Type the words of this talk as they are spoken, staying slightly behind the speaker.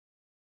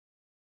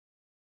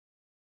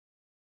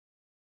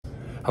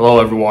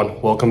Hello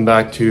everyone, welcome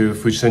back to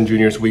Fujisen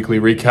Junior's weekly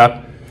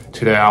recap.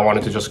 Today I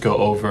wanted to just go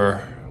over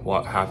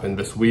what happened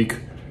this week.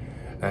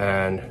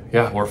 And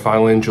yeah, we're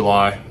finally in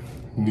July,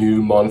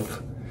 new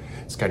month.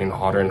 It's getting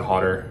hotter and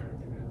hotter.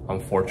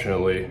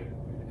 Unfortunately,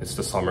 it's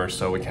the summer,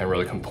 so we can't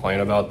really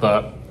complain about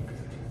that.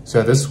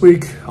 So this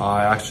week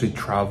I actually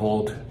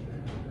traveled,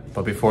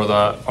 but before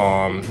that,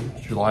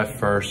 July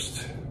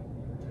 1st,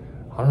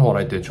 I don't know what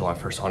I did July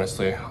 1st,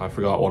 honestly. I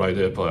forgot what I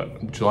did,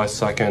 but July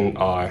 2nd,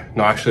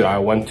 I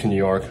went to New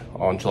York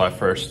on July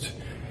 1st.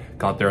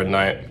 Got there at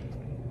night.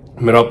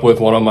 Met up with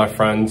one of my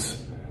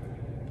friends.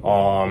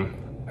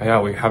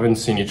 Yeah, we haven't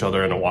seen each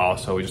other in a while,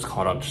 so we just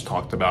caught up, just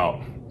talked about,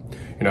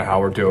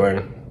 how we're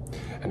doing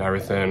and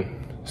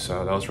everything.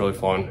 So that was really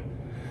fun.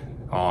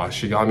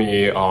 She got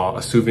me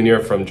a souvenir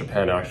from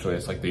Japan, actually.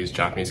 It's like these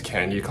Japanese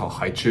candy called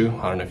haichu.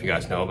 I don't know if you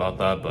guys know about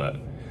that, but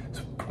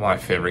it's my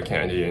favorite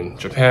candy in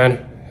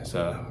Japan. It's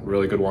a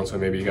really good one, so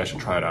maybe you guys should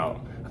try it out.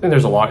 I think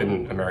there's a lot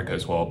in America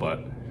as well, but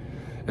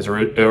it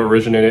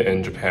originated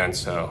in Japan,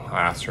 so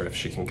I asked her if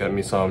she can get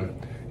me some.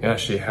 Yeah,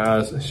 she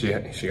has.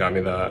 She got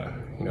me that.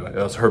 It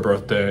was her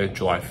birthday,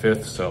 July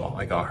 5th, so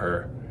I got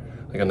her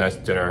like a nice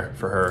dinner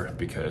for her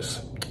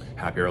because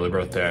happy early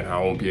birthday, and I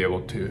won't be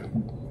able to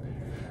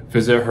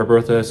visit her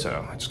birthday,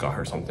 so I just got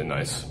her something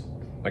nice,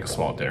 like a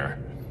small dinner.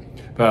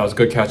 But it was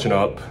good catching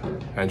up.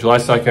 And July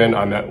 2nd,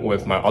 I met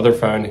with my other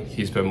friend.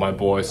 He's been my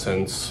boy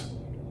since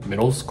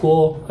middle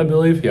school, I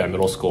believe. Yeah,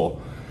 middle school.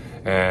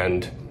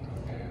 And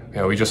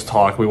we just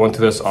talked. We went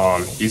to this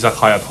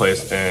izakaya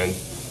place in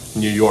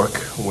New York,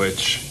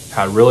 which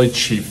had really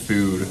cheap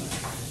food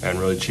and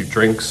really cheap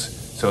drinks.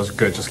 So it was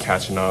good just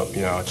catching up,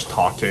 just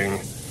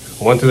talking.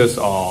 We went to this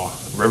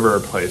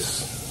river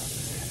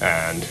place,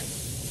 and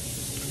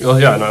it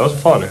was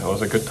fun. It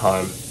was a good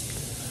time.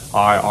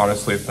 I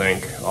honestly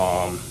think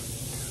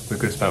we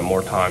could have spent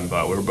more time,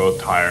 but we were both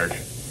tired,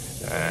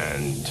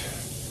 and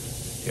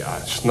yeah,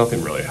 just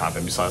nothing really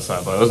happened besides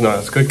that. But it was nice.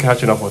 It's good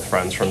catching up with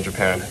friends from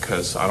Japan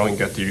because I don't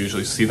get to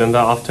usually see them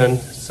that often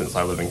since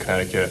I live in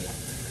Connecticut.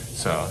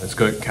 So it's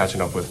good catching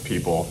up with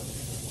people.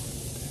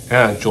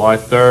 And July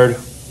 3rd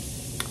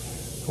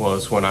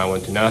was when I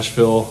went to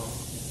Nashville.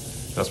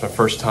 That's my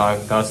first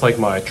time. That's like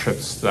my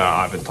trips that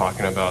I've been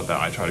talking about, that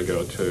I try to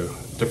go to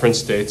different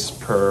states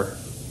per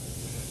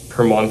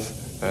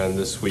month. And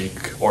this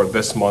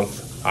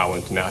month I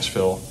went to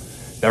Nashville.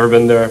 Never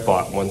been there,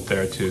 but went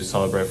there to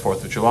celebrate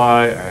 4th of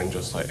July and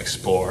just like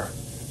explore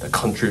the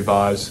country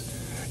vibes.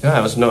 Yeah,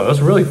 it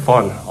was really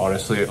fun,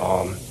 honestly. It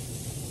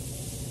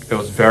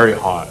was very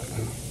hot,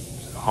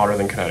 hotter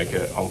than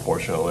Connecticut,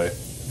 unfortunately.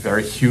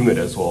 Very humid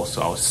as well,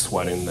 so I was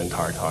sweating the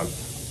entire time.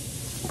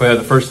 But yeah,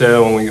 the first day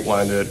when we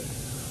landed,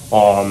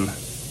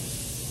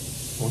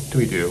 what do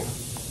we do?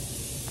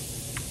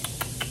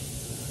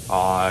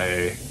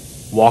 I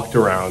walked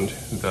around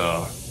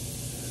the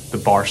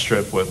bar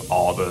strip with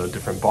all the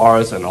different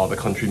bars and all the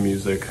country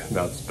music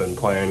that's been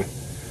playing.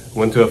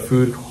 Went to a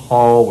food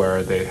hall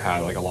where they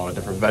had like a lot of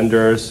different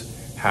vendors,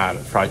 had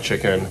fried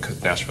chicken,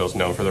 because Nashville's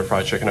known for their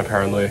fried chicken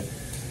apparently,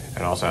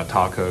 and also had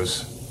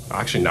tacos.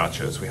 Actually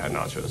nachos, we had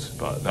nachos,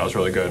 but that was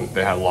really good.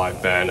 They had a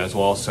live band as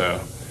well, so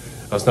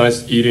it was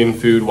nice eating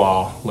food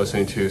while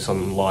listening to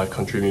some live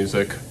country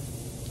music.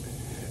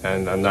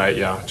 And that night,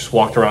 yeah, just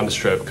walked around the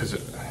strip because,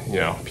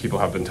 people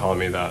have been telling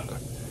me that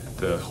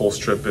the whole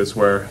strip is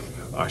where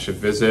I should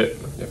visit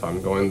if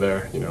I'm going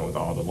there, with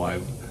all the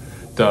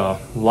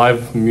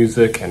live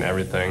music and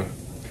everything.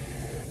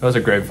 It was a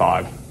great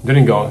vibe.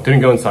 Didn't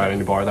go inside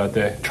any bar that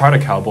day. Tried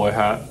a cowboy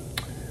hat.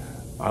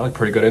 I look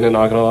pretty good in it,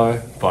 not gonna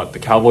lie. But the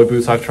cowboy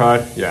boots I've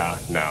tried, yeah,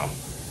 no.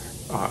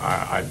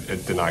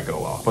 It did not go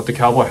well. But the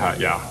cowboy hat,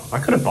 yeah, I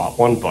could have bought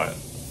one, but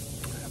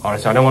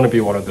honestly, I didn't want to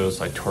be one of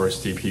those like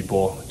touristy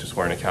people just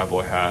wearing a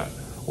cowboy hat,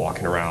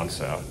 walking around,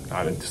 so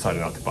I decided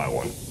not to buy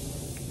one.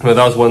 But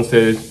that was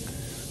Wednesday.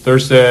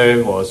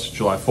 Thursday was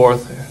July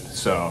 4th,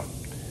 so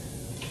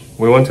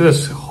we went to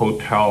this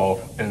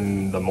hotel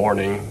in the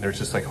morning. There's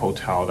this like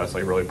hotel that's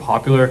like really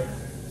popular,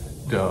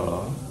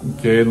 the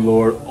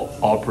Gaylord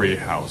Opry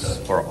House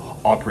or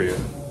Opry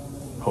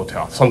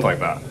Hotel, something like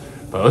that.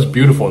 But it was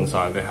beautiful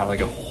inside. They had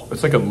like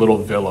it's like a little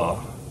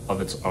villa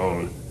of its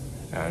own,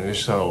 and they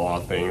just had a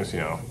lot of things,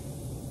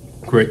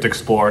 great to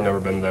explore. Never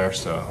been there,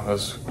 so it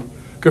was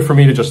good for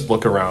me to just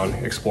look around,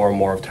 explore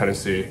more of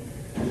Tennessee.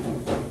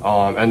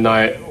 At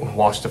night,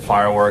 watched the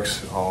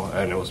fireworks,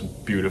 and it was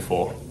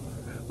beautiful.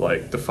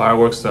 Like the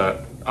fireworks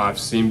that I've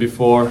seen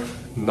before,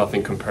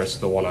 nothing compares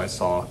to the one I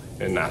saw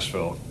in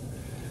Nashville.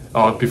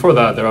 Before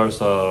that, there was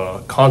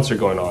a concert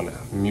going on,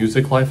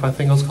 Music Life, I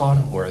think it was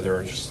called, where they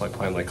were just like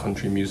playing like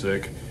country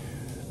music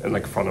in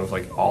like front of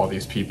like all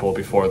these people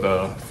before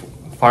the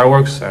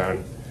fireworks.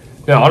 And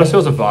yeah, honestly, it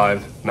was a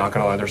vibe. Not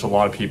gonna lie, there's a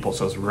lot of people,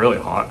 so it's really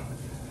hot.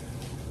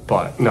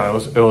 But no,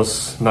 it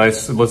was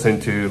nice listening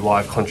to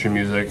live country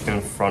music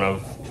in front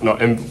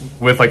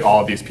of, with like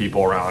all these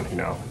people around,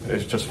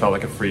 It just felt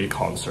like a free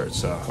concert,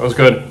 so it was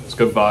good. It's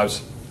good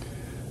vibes.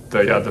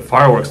 The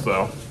fireworks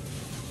though,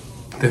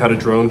 they had a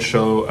drone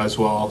show as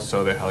well,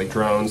 so they had like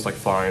drones like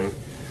flying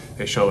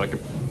They showed like,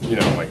 you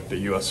know, like the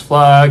US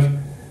flag.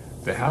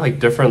 They had like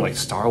different like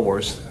Star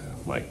Wars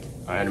like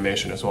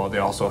animation as well. They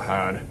also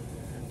had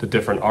the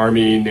different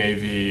army,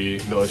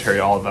 navy, military,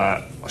 all of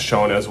that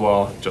shown as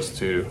well, just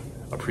to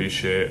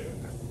appreciate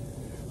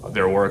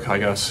their work, I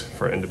guess,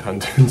 for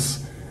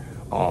independence.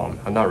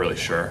 I'm not really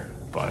sure,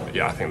 but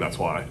yeah, I think that's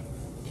why.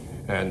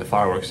 And the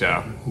fireworks,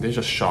 yeah, they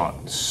just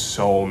shot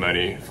so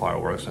many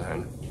fireworks,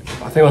 and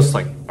I think it was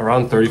like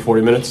around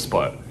 30-40 minutes,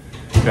 but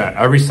yeah,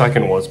 every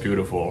second was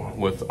beautiful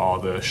with all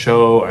the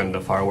show and the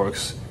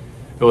fireworks.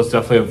 It was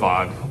definitely a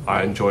vibe.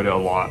 I enjoyed it a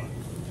lot.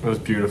 It was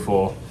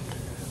beautiful.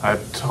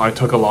 I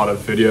took a lot of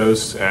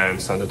videos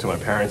and sent it to my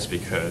parents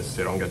because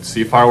they don't get to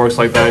see fireworks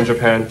like that in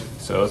Japan.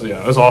 So it was,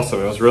 yeah, it was awesome.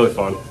 It was really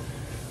fun.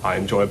 I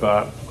enjoyed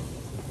that.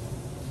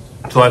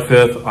 July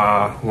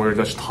 5th, we were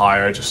just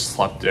tired, just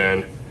slept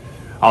in.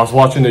 I was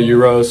watching the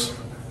Euros.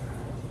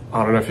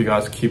 I don't know if you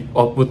guys keep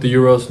up with the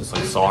Euros. It's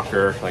like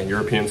soccer, like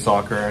European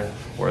soccer,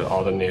 where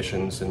all the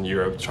nations in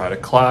Europe try to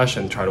clash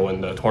and try to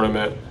win the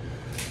tournament.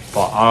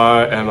 But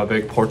I am a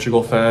big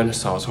Portugal fan,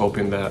 so I was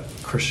hoping that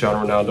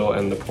Cristiano Ronaldo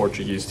and the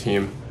Portuguese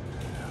team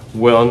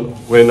will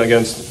win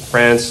against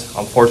France.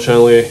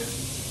 Unfortunately,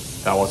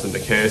 that wasn't the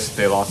case.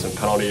 They lost in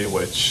penalty,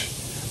 which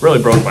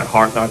really broke my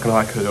heart, not gonna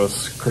lie, because it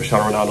was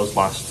Cristiano Ronaldo's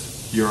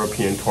last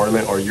European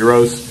tournament, or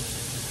Euros.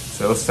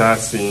 So it was sad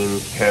seeing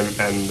him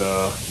and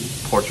the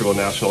Portugal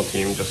national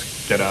team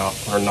just get out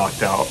or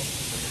knocked out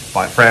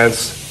by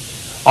France.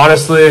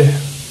 Honestly,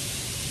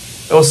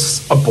 it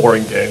was a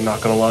boring game, not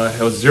gonna lie.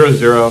 It was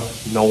 0-0.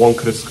 No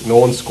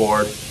one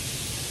scored,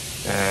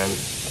 and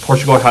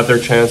Portugal had their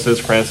chances.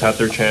 France had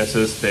their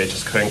chances. They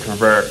just couldn't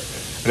convert.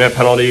 And then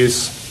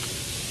penalties,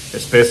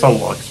 it's based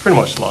on luck. It's pretty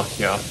much luck,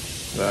 yeah.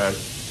 And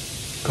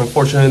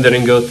unfortunately, they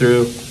didn't go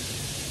through,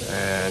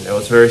 and it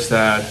was very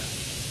sad.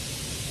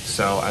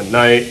 So at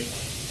night,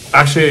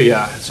 actually,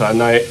 yeah. So at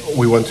night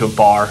we went to a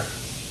bar,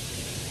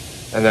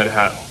 and then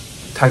had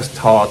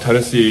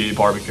Tennessee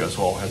barbecue as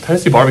well. And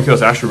Tennessee barbecue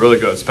is actually really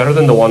good. It's better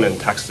than the one in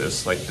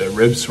Texas. Like the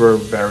ribs were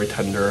very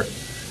tender,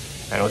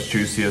 and it was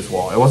juicy as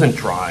well. It wasn't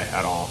dry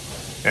at all.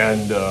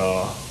 And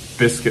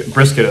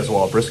brisket as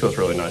well. Brisket was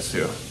really nice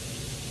too.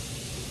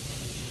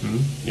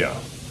 Yeah,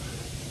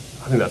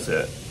 I think that's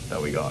it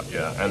that we got.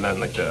 Yeah, and then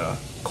like the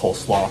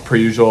coleslaw, per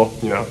usual.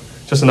 You know,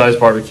 just a nice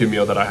barbecue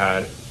meal that I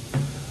had.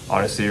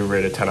 Honestly,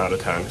 rated 10 out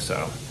of 10.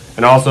 So,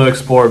 and I also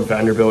explored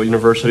Vanderbilt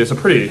University. It's a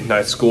pretty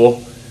nice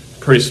school.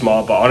 Pretty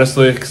small, but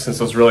honestly,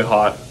 since it was really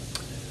hot,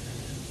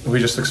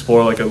 we just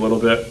explored like a little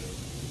bit.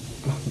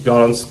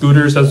 Got on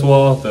scooters as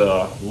well,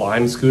 the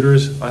Lime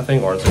scooters, I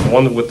think, or it's the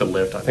one with the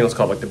lift. I think it's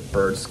called like the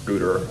Bird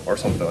scooter or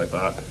something like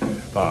that.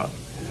 But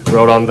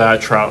rode on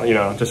that, you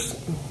know, just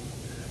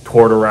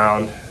toured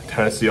around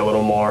Tennessee a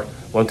little more.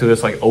 Went to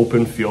this like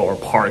open field or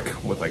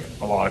park with like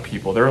a lot of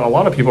people. There were a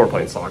lot of people were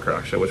playing soccer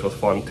actually, which was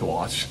fun to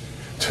watch.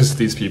 Just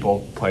these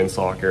people playing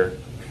soccer.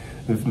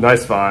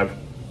 Nice vibe.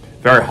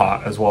 Very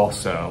hot as well,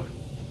 so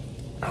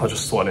I was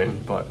just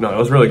sweating, but no, it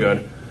was really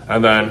good.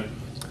 And then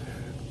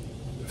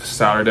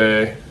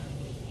Saturday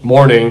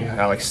morning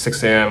at like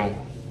 6 a.m.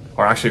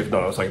 or actually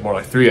no, it was like more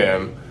like 3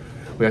 a.m.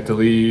 we had to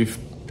leave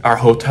our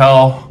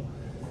hotel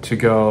to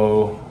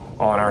go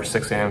on our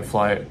 6 a.m.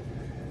 flight.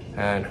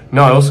 And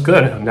no, it was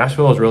good.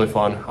 Nashville was really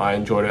fun. I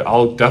enjoyed it.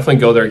 I'll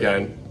definitely go there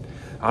again.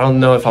 I don't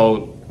know if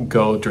I'll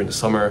go during the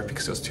summer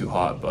because it was too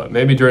hot, but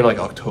maybe during like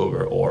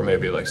October or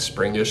maybe like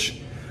springish.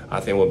 I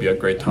think it will be a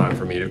great time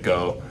for me to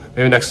go.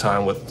 Maybe next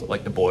time with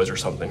like the boys or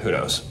something, who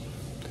knows.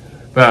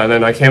 But yeah, and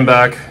then I came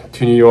back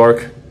to New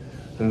York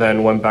and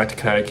then went back to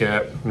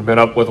Connecticut. Met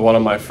up with one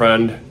of my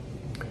friend,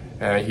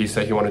 and he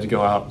said he wanted to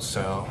go out.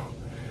 So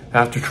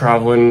after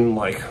traveling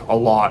like a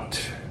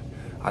lot,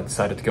 I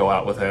decided to go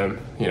out with him,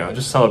 you know,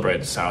 just celebrate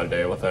the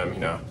Saturday with him, you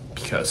know,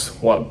 because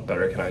what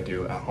better can I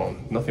do at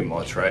home? Nothing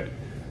much, right?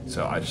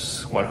 So I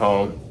just went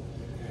home,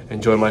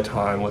 enjoyed my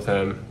time with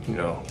him, you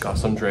know, got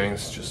some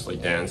drinks, just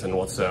like dance and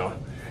what's so.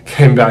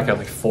 Came back at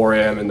like 4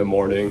 a.m. in the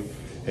morning,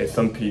 ate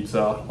some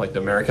pizza, like the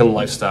American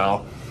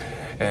lifestyle.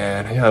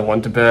 And yeah, I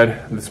went to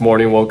bed. This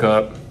morning, woke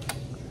up,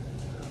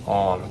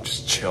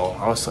 just chill.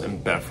 I was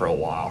in bed for a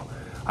while.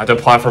 I had to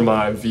apply for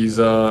my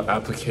visa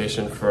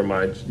application for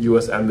my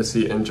US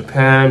embassy in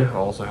Japan. I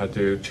also had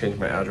to change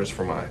my address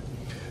for my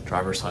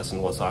driver's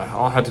license.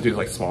 I had to do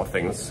like small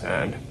things.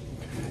 And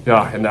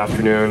yeah, in the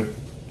afternoon,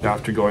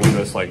 after going to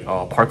this like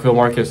Parkville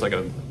Market, it's like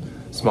a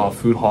small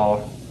food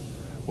hall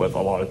with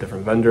a lot of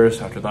different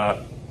vendors. After that,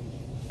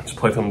 just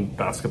played some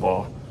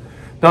basketball.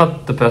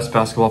 Not the best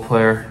basketball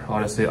player,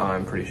 honestly.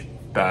 I'm pretty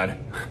bad,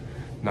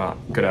 not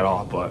good at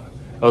all, but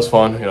it was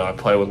fun. You know, I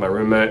played with my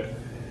roommate,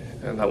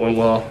 and that went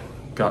well.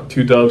 Got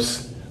 2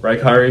 dubs, right,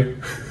 Kyrie?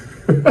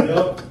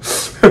 Yep.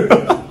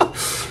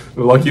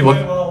 Lucky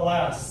while it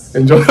lasts.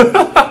 Enjoy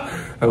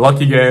a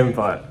lucky game,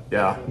 but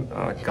yeah,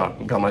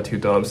 got my 2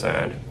 dubs,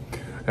 and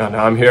yeah,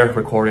 now I'm here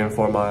recording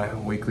for my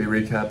weekly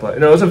recap. But you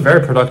know, it was a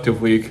very productive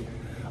week.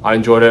 I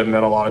enjoyed it,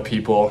 met a lot of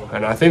people,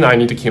 and I think I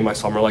need to keep my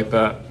summer like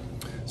that,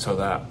 so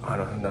that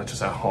I'm not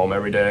just at home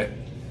every day,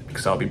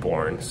 because I'll be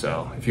boring.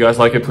 So if you guys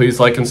like it, please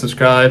like and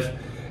subscribe.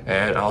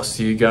 And I'll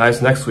see you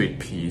guys next week.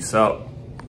 Peace out.